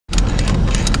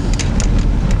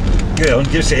Go on,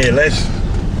 give us it here, Les.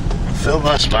 Film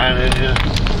that spine in here.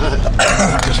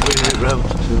 Just leave it round.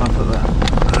 See if I put that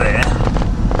there.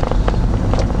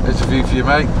 There's a view for you,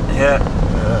 mate. Yeah.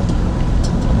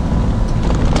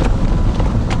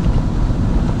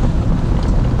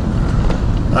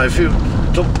 Now, if you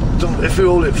if you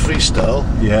hold it freestyle,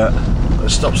 Yeah. it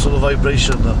stops all the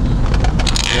vibration. Though.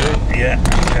 Yeah.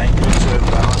 Okay.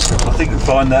 I think you'll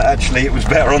find that actually it was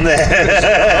better on there.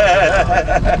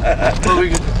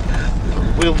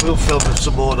 Well, we'll film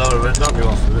some more now. Knock you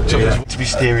off. Yeah. To be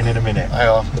steering in a minute. Hang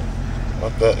on.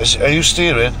 Are you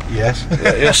steering? Yes.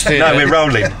 Yeah, you're steering. No, we're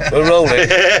rolling. We're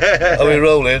rolling. Are we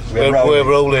rolling? We're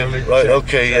rolling. Right.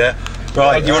 Okay. Yeah.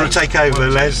 Right. You want to take over,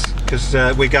 Les? Because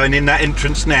we're going in that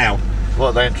entrance now.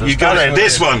 What the entrance? You got it.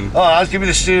 This one. Oh, I'll give you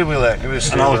the steering wheel there. Give me the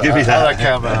steering And I'll give you that. I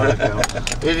camera.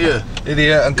 In here. In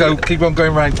here, and go. Keep on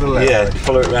going round to the left. Yeah.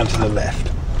 Follow it round to the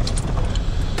left.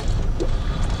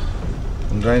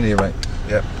 I'm going here, mate.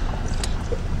 Yep.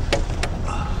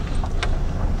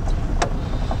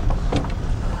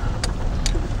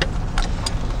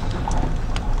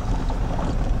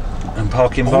 And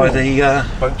parking by the.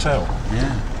 Hotel.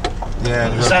 Yeah.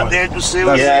 Yeah. Is that the entrance there?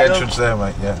 That's Yeah. the entrance there,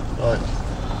 mate. Yeah. Right.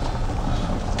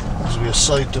 There's be a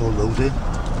side door loading.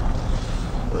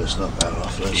 Well, it's not bad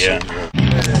off. Let's Yeah. see.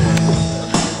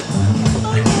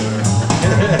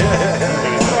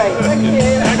 Thank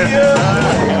you.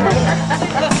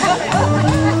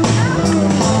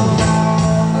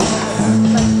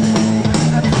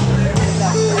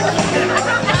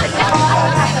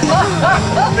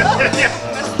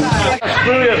 That's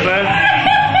brilliant, man.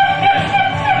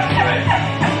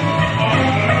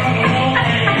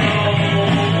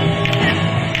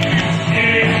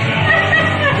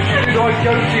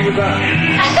 Guilty with that.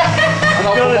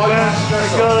 Got it, man.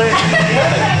 Got it.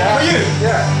 For you?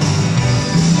 Yeah.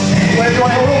 Where do I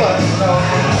hold over? No.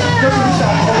 Go to the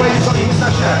side. Oh, where you got your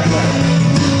moustache at?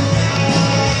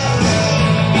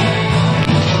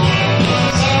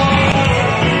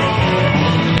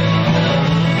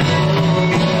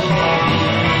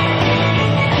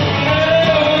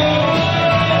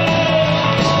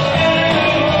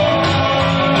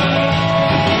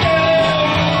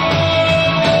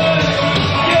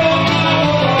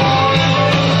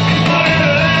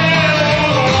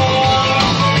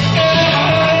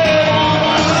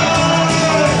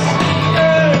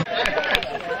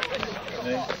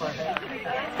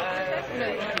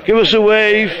 Give us a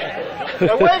wave.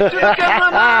 A wave to the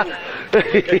cameraman.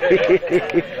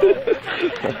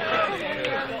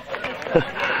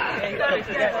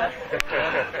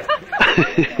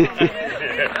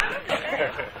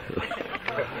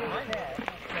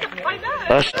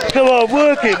 Come on,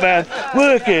 work it, man.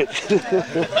 Work it.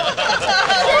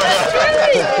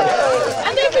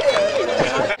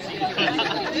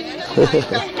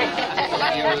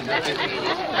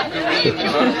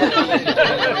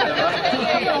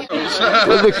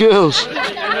 Where the girls?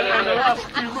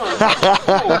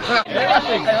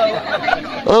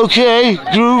 Okay,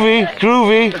 groovy,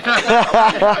 groovy.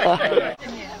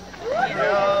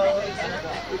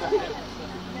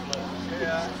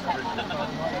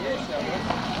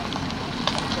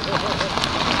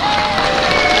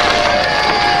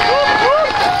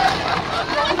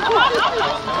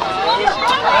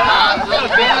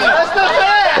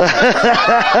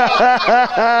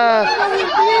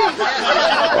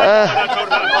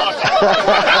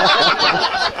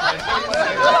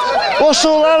 What's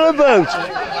all that about?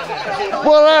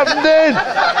 What happened then?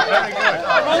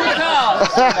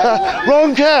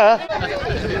 Wrong car.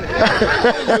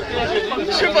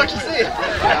 Too much to see.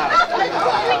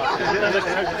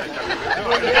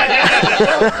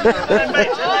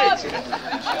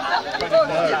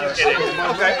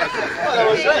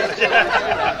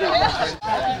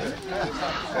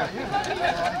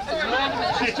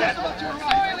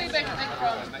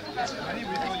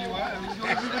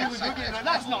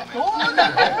 That's not cool.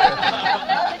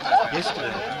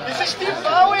 This is Steve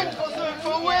Bowen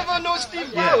for whoever knows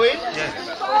Steve Bowen.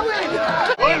 Bowen.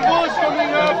 One voice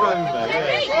coming up.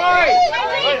 Right.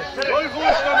 One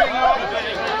voice coming up.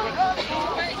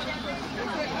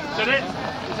 Is it?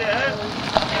 Is it her?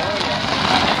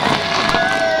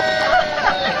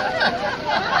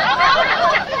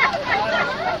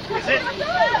 Is it?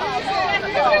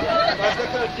 That's the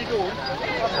first goal.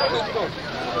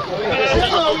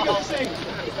 We're going to sing.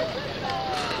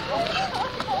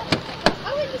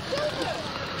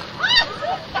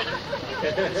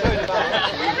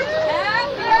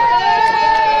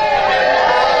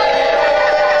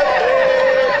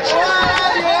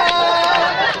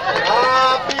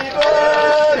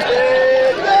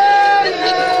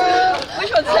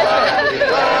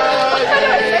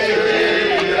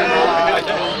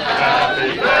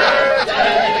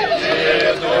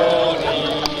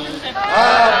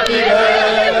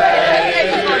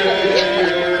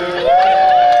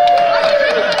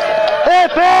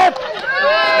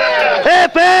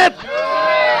 Hip hip!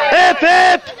 Hip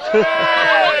hip!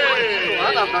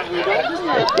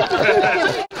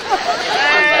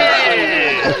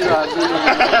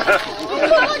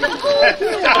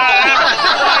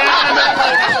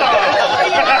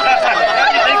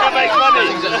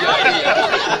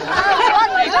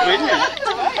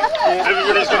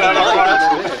 Everybody's going to have a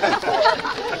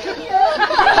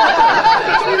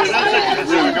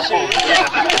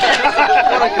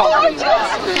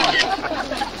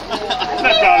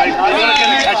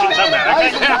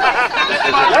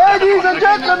Ladies and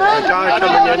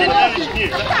gentlemen!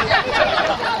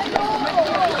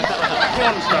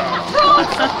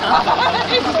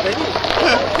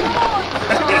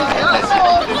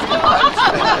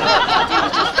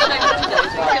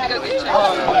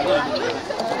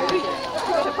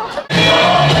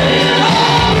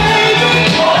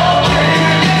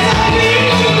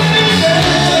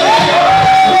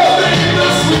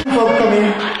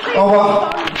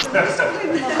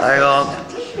 Hang on.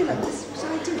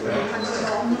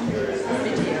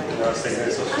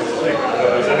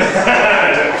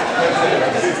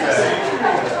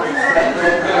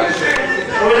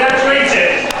 Well, let's reach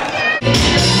it.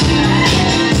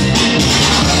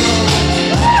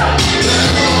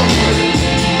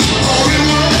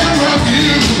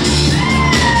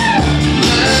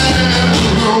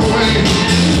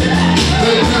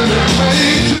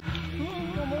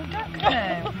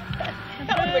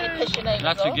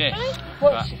 That's a guess.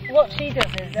 What she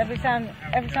does is every time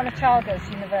a child goes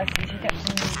to university, she gets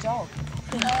a new dog.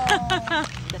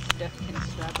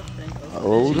 How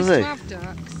old are they?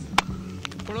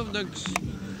 Full of ducks.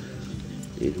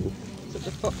 But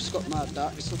the fox got mad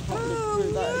ducks, so I can't live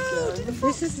through that again.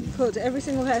 This is good. Every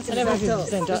single person Everybody's has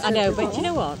saying ducks. duck. I know, but you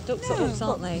know what? Ducks are ducks,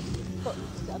 aren't they?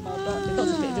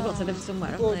 They've got to live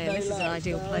somewhere, haven't they? And this is an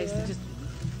ideal place to just...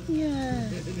 Yeah.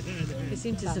 They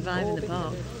seem to survive in the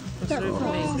park. That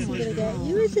fox isn't going to get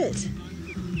you, is it?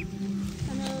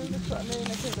 I know, that's what I mean.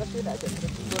 I think I feel like that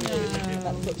fox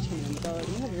coming in the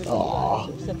garden. Aww.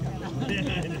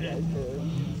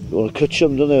 You want to catch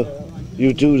them, don't you?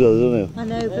 You do though, don't you? I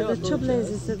know, but the trouble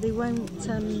is that they won't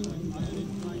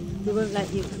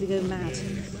let you because they go mad.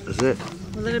 Is it?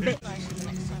 Well, they're a bit...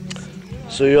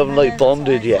 So you haven't like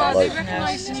bonded yet, Well, like? they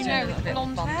recognise you know with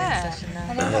blonde hair.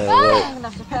 I'm going to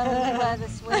have to permanently wear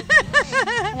this wig.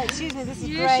 Excuse me, this is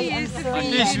great. I'm sorry. At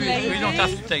least we don't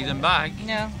have to take them back.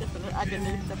 No. I don't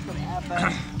need to put it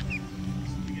ever.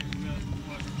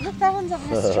 Look, that one's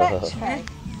having a stretch, Meg.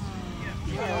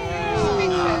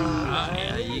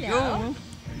 There you go.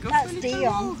 That's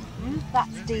Dion.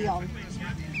 That's Dion.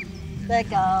 They're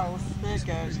girls. There's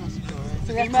girls, that's a story. So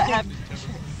we We have might to have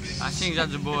I think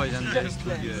that's the boy and there's two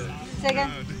girls. Say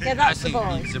again? Yeah, I that's the think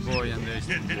boy. it's the boy and there's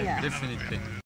two girls. Yeah. Definitely.